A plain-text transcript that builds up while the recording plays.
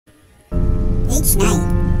each night,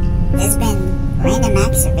 there's been random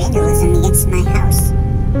acts of vandalism against my house.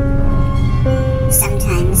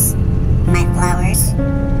 Sometimes, my flowers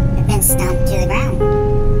have been stomped to the ground.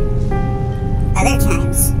 Other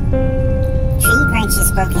times, tree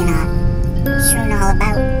branches broken off, strewn all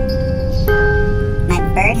about. My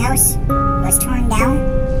birdhouse was torn down.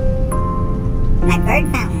 My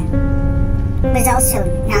bird fountain was also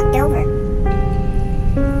knocked over.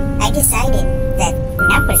 I decided that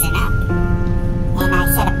enough was enough, and I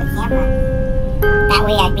set up a camera. That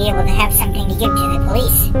way I'd be able to have something to give to the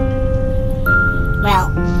police.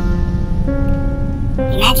 Well,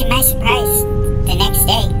 imagine my surprise the next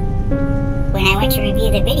day when I went to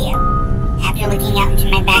review the video. After looking out into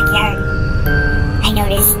my backyard, I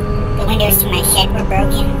noticed the windows to my shed were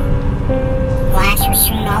broken. Glass was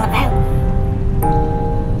strewn all about.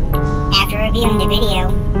 After reviewing the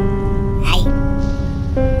video, I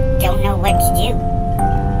don't know what to do,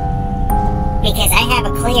 because I have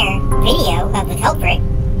a clear video of the culprit,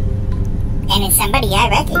 and it's somebody I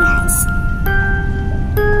recognize.